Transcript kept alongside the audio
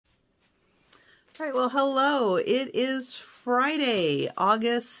All right, well, hello. It is Friday,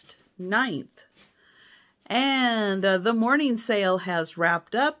 August 9th. And the morning sale has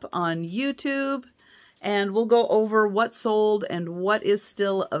wrapped up on YouTube. And we'll go over what sold and what is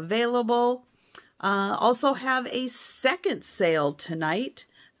still available. Also have a second sale tonight.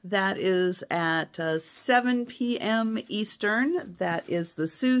 That is at 7 p.m. Eastern. That is the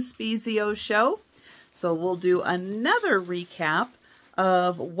Sue Spezio show. So we'll do another recap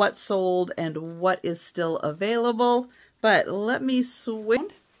of what sold and what is still available. But let me swing.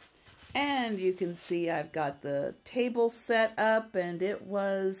 And you can see I've got the table set up, and it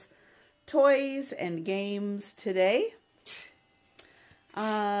was toys and games today.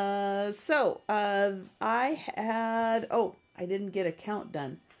 I had, oh, I didn't get a count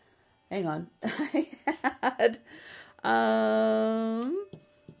done. Hang on. I had, oh,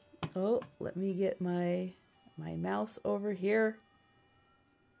 let me get my mouse over here.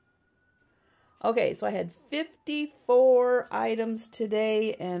 Okay, so I had 54 items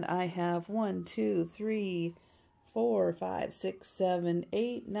today, and I have 1, 2, 3, 4, 5, 6, 7,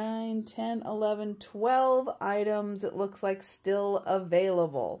 8, 9, 10, 11, 12 items, it looks like, still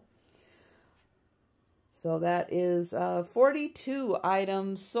available. So that is 42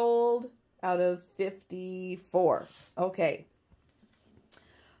 items sold out of 54. Okay.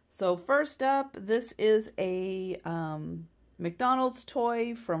 So first up, this is a McDonald's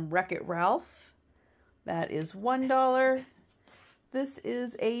toy from Wreck-It Ralph. That is $1. This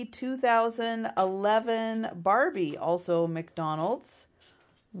is a 2011 Barbie, also McDonald's,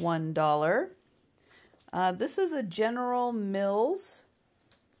 $1. This is a General Mills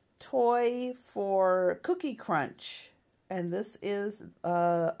toy for Cookie Crunch. And this is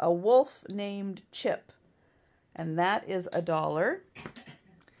a wolf named Chip. And that is $1.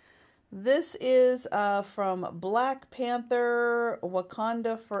 This is from Black Panther,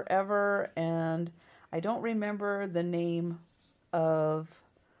 Wakanda Forever, and I don't remember the name of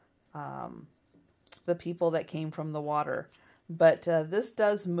the people that came from the water. But this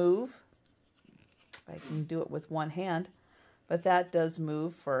does move. I can do it with one hand. But that does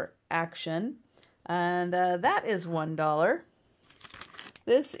move for action. And that is $1.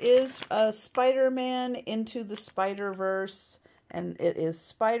 This is Spider-Man Into the Spider-Verse. And it is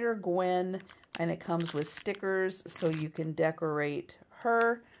Spider-Gwen. And it comes with stickers so you can decorate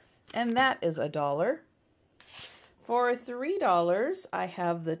her. And that is $1. For $3, I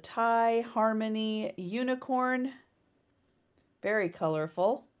have the Thai Harmony Unicorn. Very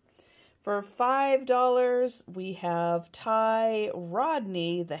colorful. For $5, we have Thai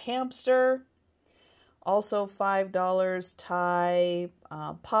Rodney the Hamster. Also $5, Thai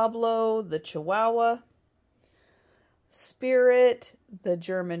Pablo the Chihuahua. Spirit the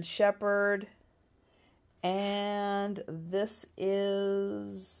German Shepherd. And this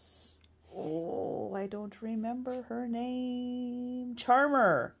is, oh, I don't remember her name.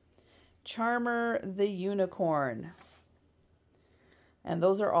 Charmer. Charmer the Unicorn. And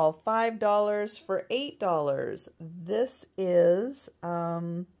those are all $5 for $8. This is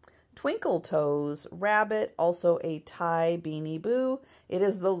Twinkle Toes Rabbit, also a Thai Beanie Boo. It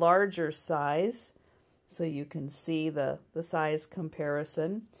is the larger size, so you can see the size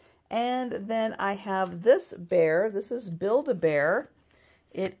comparison. And then I have this bear. This is Build-A-Bear.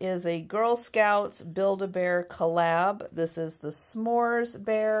 It is a Girl Scouts Build-A-Bear collab. This is the S'mores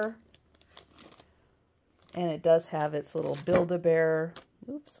Bear. And it does have its little Build-A-Bear.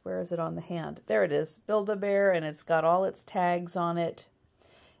 Oops, where is it on the hand? There it is. Build-A-Bear, and it's got all its tags on it.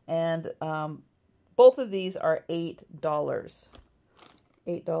 And both of these are $8.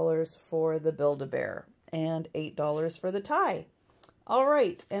 $8 for the Build-A-Bear. And $8 for the tie. All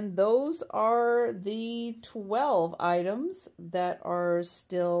right, and those are the 12 items that are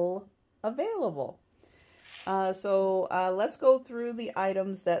still available. So let's go through the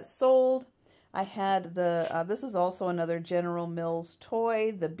items that sold. I had the, this is also another General Mills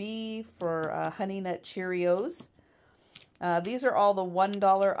toy, the bee for Honey Nut Cheerios. These are all the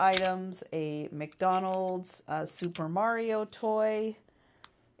 $1 items, a McDonald's Super Mario toy,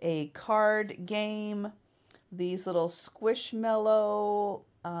 a card game, these little Squishmallow,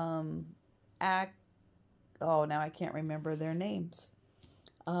 oh, now I can't remember their names.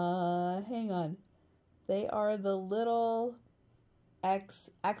 Hang on. They are the little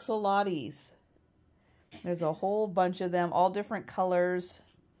axolotls. There's a whole bunch of them, all different colors.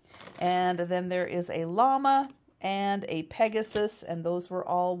 And then there is a llama and a Pegasus, and those were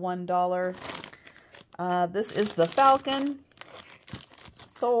all $1. This is the Falcon,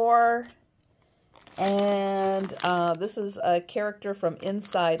 Thor, and this is a character from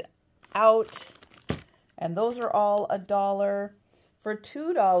Inside Out, and those are all $1. For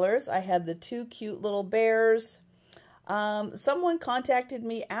 $2, I had the two cute little bears. Someone contacted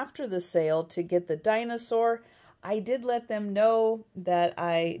me after the sale to get the dinosaur. I did let them know that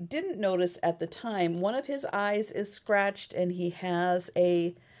I didn't notice at the time. One of his eyes is scratched and he has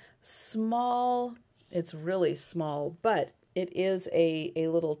a small, it's really small, but it is a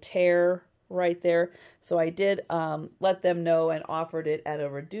little tear right there. So I did let them know and offered it at a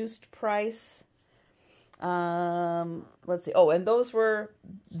reduced price. Let's see. Oh, and those were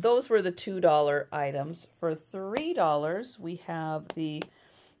the $2 items. For $3, we have the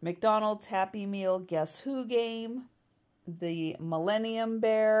McDonald's Happy Meal Guess Who game, the Millennium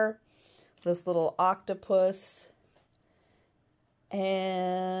Bear, this little octopus,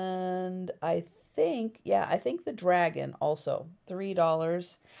 and I think the dragon also,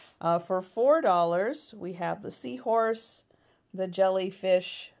 $3. For $4, we have the seahorse, the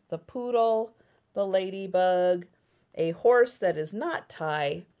jellyfish, the poodle, the ladybug, a horse that is not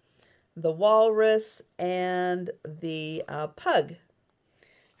Thai, the walrus, and the pug.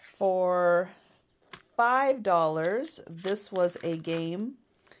 For $5, this was a game,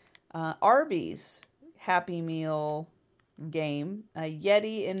 Arby's Happy Meal game, a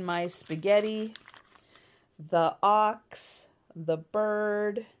Yeti in My Spaghetti, the ox, the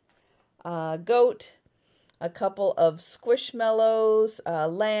bird, goat, a couple of Squishmallows,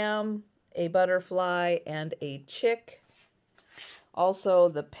 lamb, a butterfly, and a chick. Also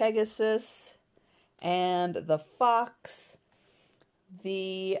the Pegasus and the fox.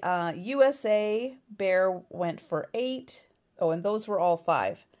 The USA bear went for $8. Oh, and those were all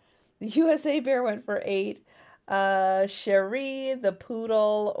 $5. The USA bear went for $8. Cherie, the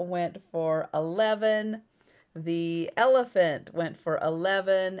poodle, went for $11. The elephant went for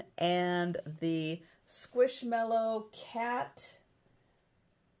 $11. And the Squishmallow cat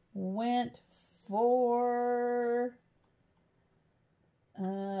went for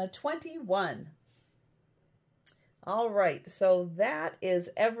 $21. All right, so that is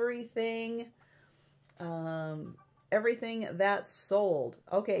everything, everything that's sold.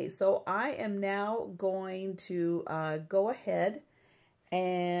 Okay, so I am now going to go ahead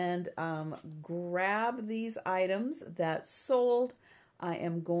and grab these items that sold. I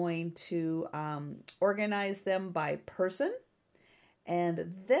am going to organize them by person,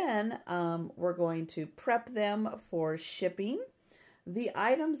 and then we're going to prep them for shipping. The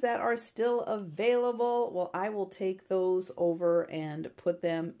items that are still available, well, I will take those over and put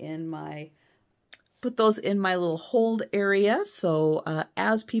them in my little hold area. So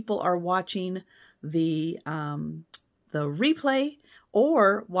as people are watching the replay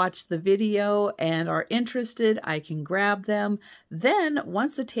or watch the video and are interested, I can grab them. Then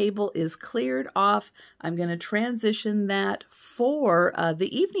once the table is cleared off, I'm going to transition that for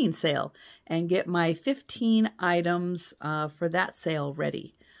the evening sale and get my 15 items for that sale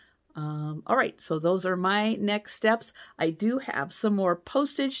ready. All right, so those are my next steps. I do have some more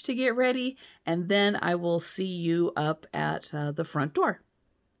postage to get ready, and then I will see you up at the front door.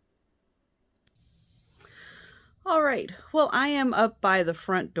 All right, well, I am up by the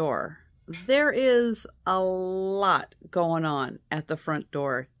front door. There is a lot going on at the front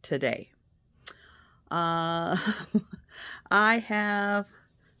door today. I have,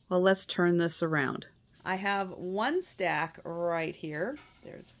 well, let's turn this around. I have one stack right here.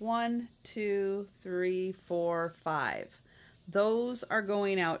 There's 1, 2, 3, 4, 5. Those are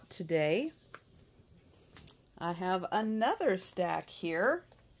going out today. I have another stack here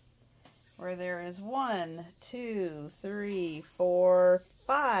where there is 1, 2, 3, 4,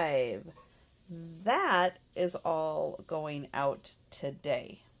 5. That is all going out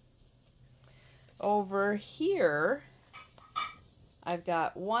today. Over here, I've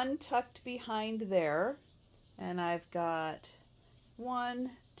got one tucked behind there, and I've got 1,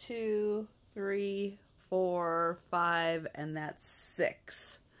 2, 3, 4, 5, and that's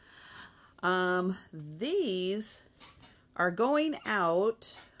 6. These are going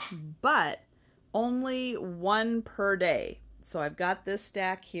out, but only one per day. So I've got this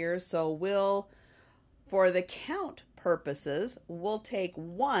stack here, so we'll, for the count purposes, we'll take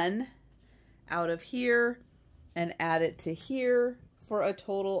one out of here and add it to here for a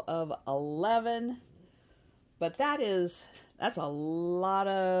total of 11. But that's a lot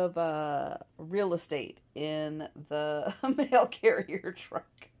of real estate in the mail carrier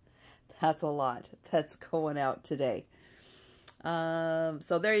truck. That's a lot that's going out today.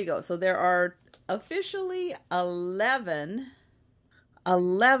 So there you go. So there are officially 11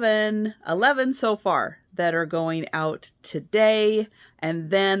 so far that are going out today. And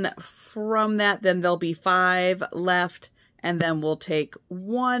then from that, then there'll be 5 left. And then we'll take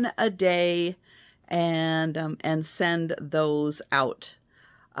one a day. and send those out,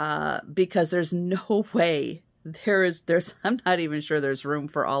 because there's no way there's I'm not even sure there's room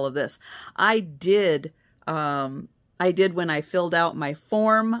for all of this. I did when I filled out my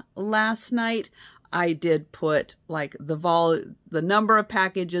form last night. I did put like the number of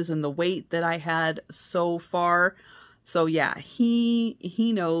packages and the weight that I had so far. So yeah, he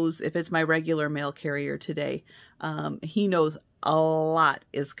knows if it's my regular mail carrier today. He knows a lot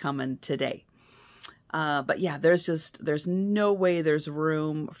is coming today. But yeah, there's no way there's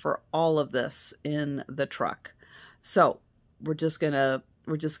room for all of this in the truck. So we're just gonna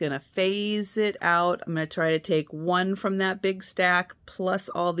phase it out. I'm gonna try to take one from that big stack plus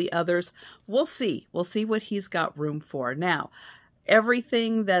all the others. We'll see what he's got room for. Now,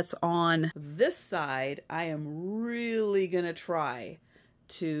 everything that's on this side, I am really gonna try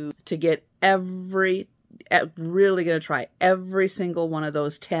to get really gonna try every single one of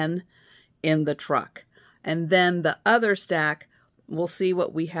those 10 in the truck. And then the other stack, we'll see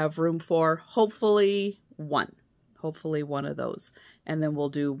what we have room for. Hopefully one of those. And then we'll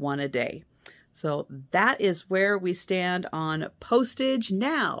do one a day. So that is where we stand on postage.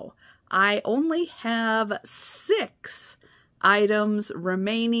 Now, I only have 6 items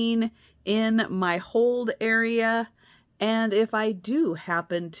remaining in my hold area. And if I do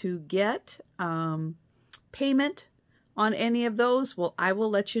happen to get payment on any of those, well, I will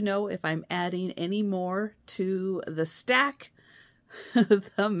let you know if I'm adding any more to the stack,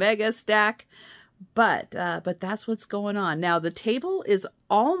 the mega stack. But that's what's going on. Now, the table is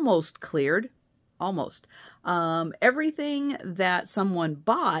almost cleared, almost. Everything that someone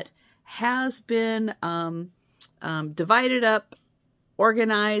bought has been divided up,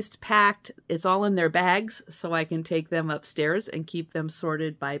 organized, packed. It's all in their bags, so I can take them upstairs and keep them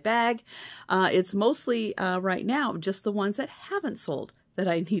sorted by bag. It's mostly right now just the ones that haven't sold that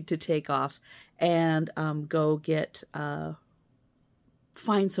I need to take off and go get,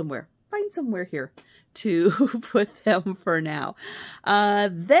 find somewhere here to put them for now.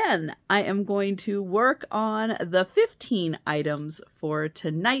 Then I am going to work on the 15 items for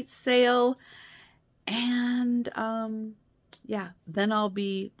tonight's sale. And yeah, then I'll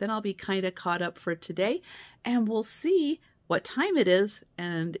be kind of caught up for today, and we'll see what time it is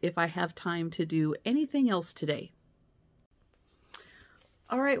and if I have time to do anything else today.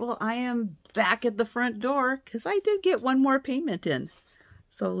 All right, well, I am back at the front door because I did get one more payment in.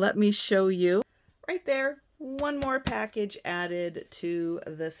 So let me show you. Right there, one more package added to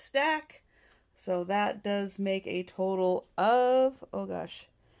the stack. So that does make a total of, oh gosh,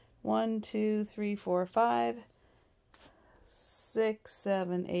 1, 2, 3, 4, 5, 6,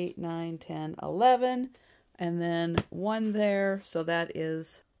 7, 8, 9, 10, 11, and then one there. So that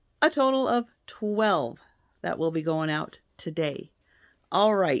is a total of 12 that will be going out today.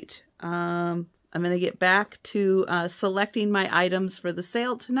 All right. I'm going to get back to selecting my items for the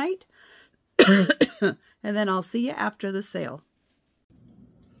sale tonight. And then I'll see you after the sale.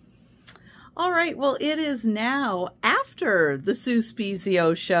 All right, well, it is now after the Sue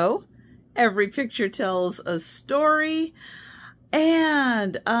Spezio show. Every picture tells a story.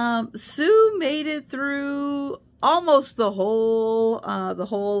 And Sue made it through almost the whole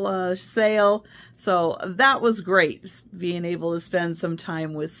sale. So that was great, being able to spend some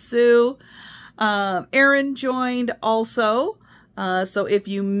time with Sue. Erin joined also. So if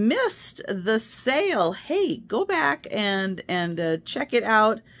you missed the sale, hey, go back and check it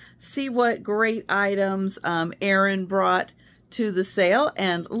out. See what great items Erin brought to the sale,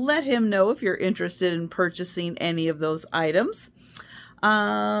 and let him know if you're interested in purchasing any of those items.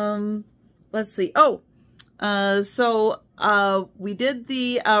 Let's see. Oh, so we did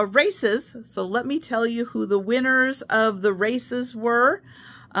the races. So let me tell you who the winners of the races were.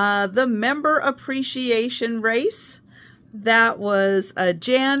 The member appreciation race. That was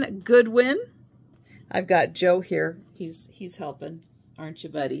Jan Goodwin. I've got Joe here. He's helping, aren't you,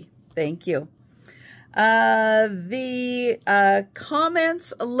 buddy? Thank you. The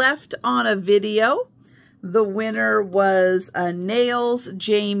comments left on a video. The winner was Nails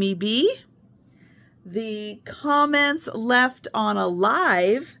Jamie B. The comments left on a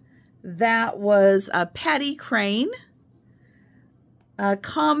live. That was Patty Crane.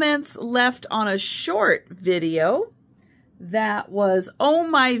 Comments left on a short video. That was Oh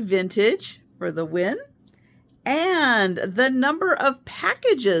My Vintage for the win. And the number of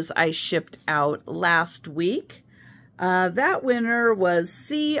packages I shipped out last week. That winner was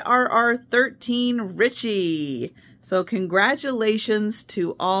CRR13 Richie. So congratulations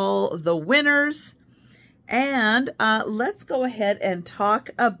to all the winners. And let's go ahead and talk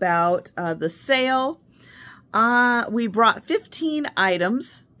about the sale. We brought 15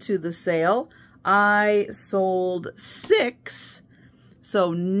 items to the sale. I sold 6,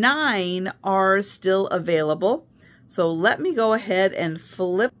 so 9 are still available. So let me go ahead and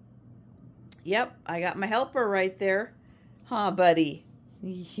flip. Yep, I got my helper right there. Huh, buddy?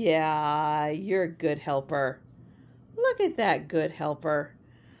 Yeah, you're a good helper. Look at that good helper.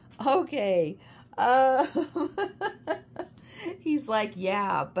 Okay. He's like,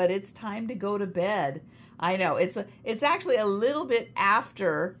 yeah, but it's time to go to bed. I know, it's actually a little bit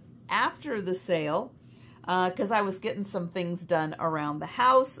after the sale, because I was getting some things done around the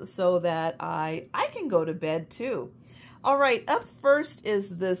house so that I can go to bed too. All right, up first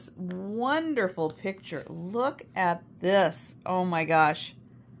is this wonderful picture. Look at this. Oh my gosh.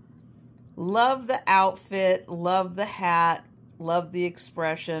 Love the outfit, love the hat, love the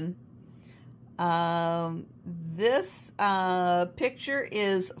expression. This picture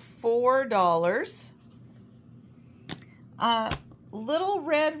is $4. Little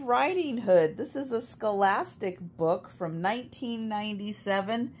Red Riding Hood. This is a Scholastic book from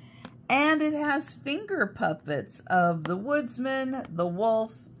 1997, and it has finger puppets of the woodsman, the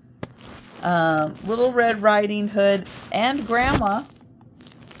wolf, Little Red Riding Hood, and Grandma.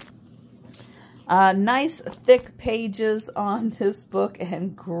 Nice thick pages on this book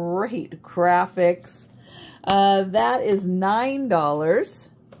and great graphics. That is $9.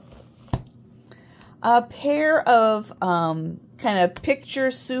 A pair of kind of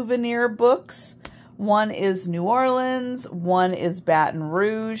picture souvenir books. One is New Orleans, one is Baton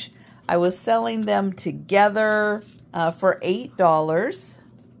Rouge. I was selling them together for $8.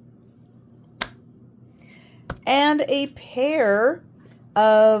 And a pair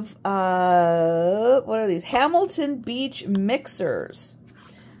of, what are these? Hamilton Beach mixers.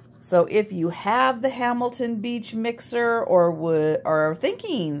 So if you have the Hamilton Beach mixer or are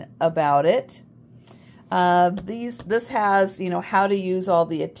thinking about it, this has, you know, how to use all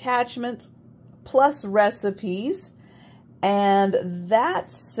the attachments plus recipes, and that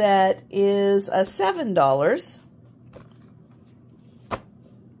set is $7.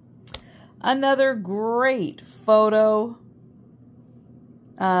 Another great photo.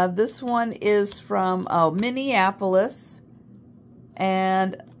 This one is from Minneapolis,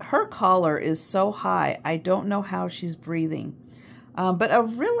 and her collar is so high. I don't know how she's breathing. But a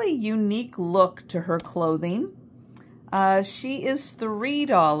really unique look to her clothing. She is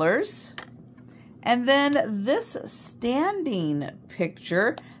 $3. And then this standing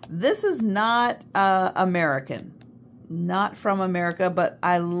picture, this is not American. Not from America, but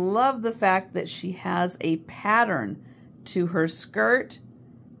I love the fact that she has a pattern to her skirt.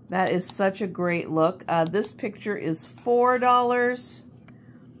 That is such a great look. This picture is $4.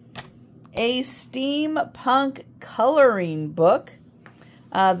 A steampunk coloring book.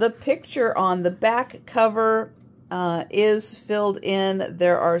 The picture on the back cover is filled in.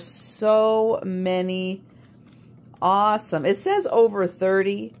 There are so many awesome. It says over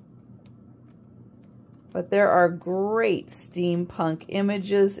 30, but there are great steampunk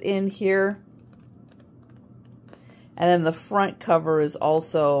images in here. And then the front cover is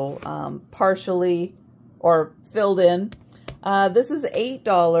also partially or filled in. This is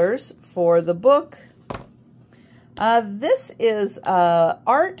 $8 for the book. This is a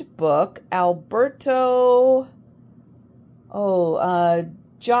art book, Alberto,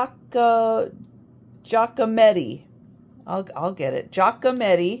 Giacometti. I'll get it.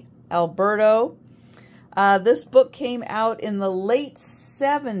 Giacometti, Alberto. This book came out in the late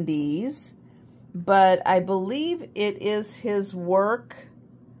 70s, but I believe it is his work.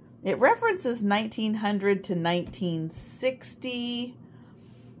 It references 1900 to 1960.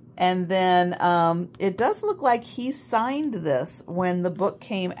 And then it does look like he signed this when the book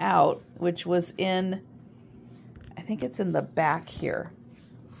came out, which was in, I think it's in the back here,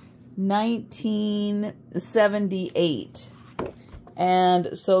 1978.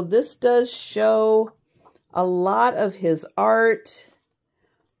 And so this does show a lot of his art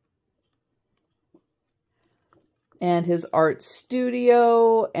and his art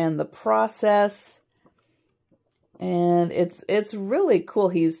studio and the process. And it's really cool.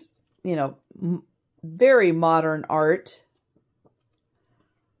 He's, you know, very modern art.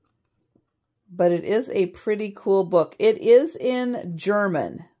 But it is a pretty cool book. It is in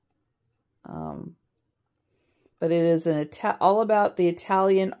German. But it is all about the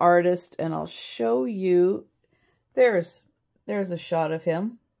Italian artist. And I'll show you. There's a shot of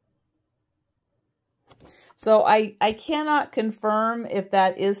him. So I cannot confirm if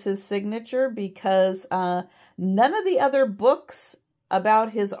that is his signature because none of the other books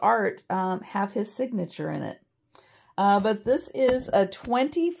about his art have his signature in it. But this is a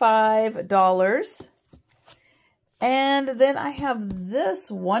 $25. And then I have this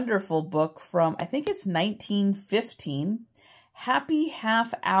wonderful book from, I think it's 1915, Happy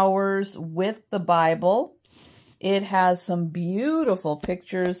Half Hours with the Bible. It has some beautiful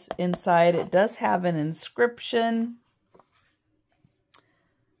pictures inside. It does have an inscription.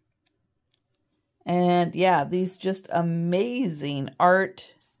 And yeah, these just amazing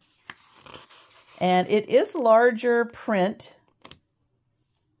art. And it is larger print.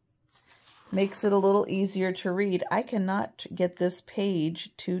 Makes it a little easier to read. I cannot get this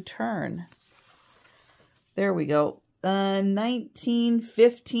page to turn. There we go.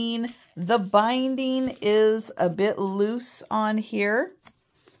 1915. The binding is a bit loose on here,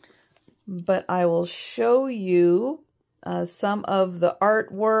 but I will show you some of the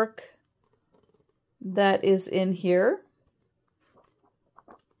artwork that is in here.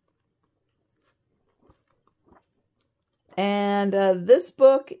 And this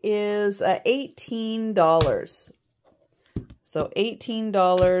book is $18. So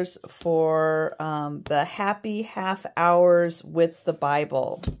 $18 for the Happy Half Hours with the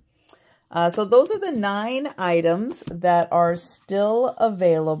Bible. So those are the 9 items that are still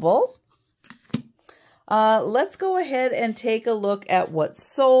available. Let's go ahead and take a look at what's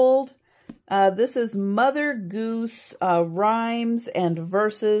sold. This is Mother Goose Rhymes and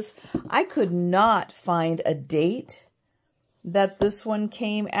Verses. I could not find a date that this one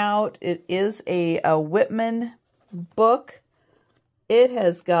came out. It is a Whitman book. It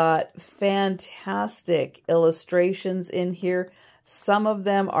has got fantastic illustrations in here. Some of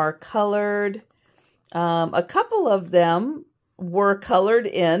them are colored. A couple of them were colored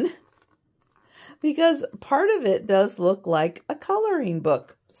in because part of it does look like a coloring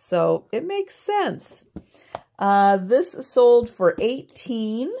book. So it makes sense. This sold for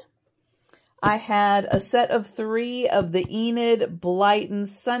 $18. I had a set of 3 of the Enid Blyton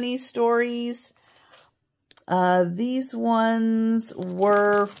Sunny stories. These ones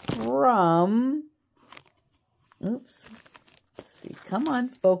were from, oops, let's see, come on,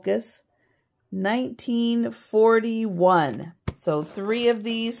 focus, 1941. So 3 of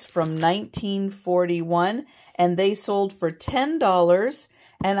these from 1941, and they sold for $10.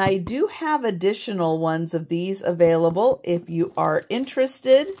 And I do have additional ones of these available if you are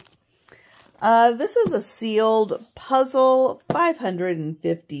interested. This is a sealed puzzle,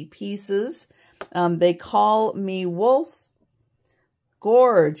 550 pieces. They Call Me Wolf.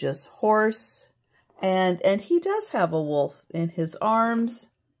 Gorgeous horse. And he does have a wolf in his arms.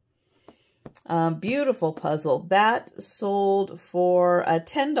 Beautiful puzzle. That sold for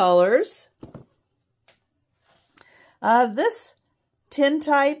 $10. This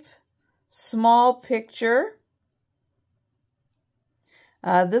tintype small picture.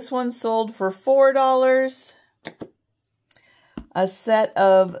 This one sold for $4. A set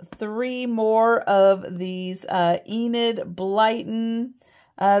of 3 more of these Enid Blyton.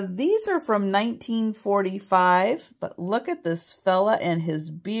 These are from 1945, but look at this fella and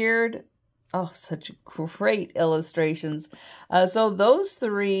his beard. Oh, such great illustrations. So those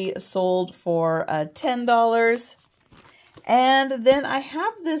 3 sold for $10. And then I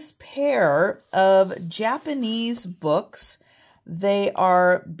have this pair of Japanese books. They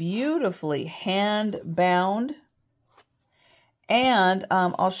are beautifully hand-bound. And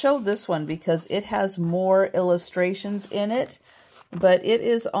I'll show this one because it has more illustrations in it. But it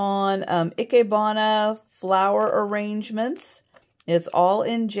is on Ikebana flower arrangements. It's all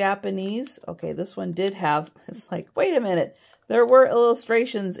in Japanese. Okay, this one did have, it's like, wait a minute. There were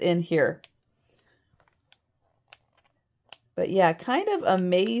illustrations in here. But yeah, kind of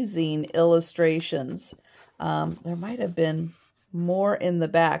amazing illustrations. There might have been more in the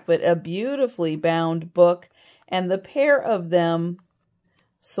back, but a beautifully bound book. And the pair of them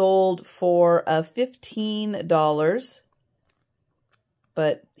sold for $15.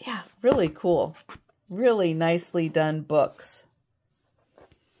 But yeah, really cool. Really nicely done books.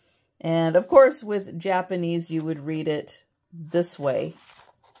 And of course, with Japanese, you would read it this way.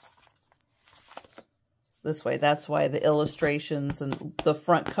 This way. That's why the illustrations and the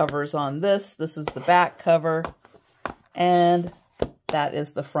front covers on this. This is the back cover. And that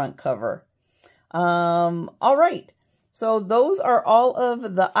is the front cover. All right. So those are all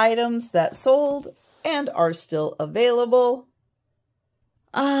of the items that sold and are still available.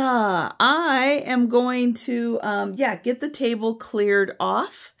 I am going to, get the table cleared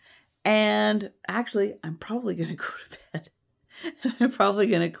off. And actually, I'm probably going to go to bed. I'm probably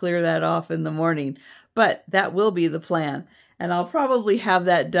going to clear that off in the morning. But that will be the plan. And I'll probably have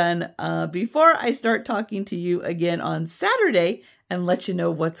that done before I start talking to you again on Saturday and let you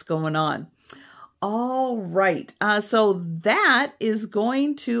know what's going on. All right. So that is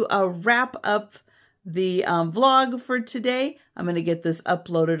going to wrap up the vlog for today. I'm going to get this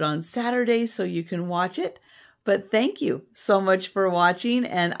uploaded on Saturday so you can watch it. But thank you so much for watching,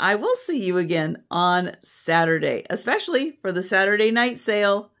 and I will see you again on Saturday, especially for the Saturday night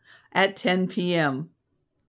sale at 10 p.m.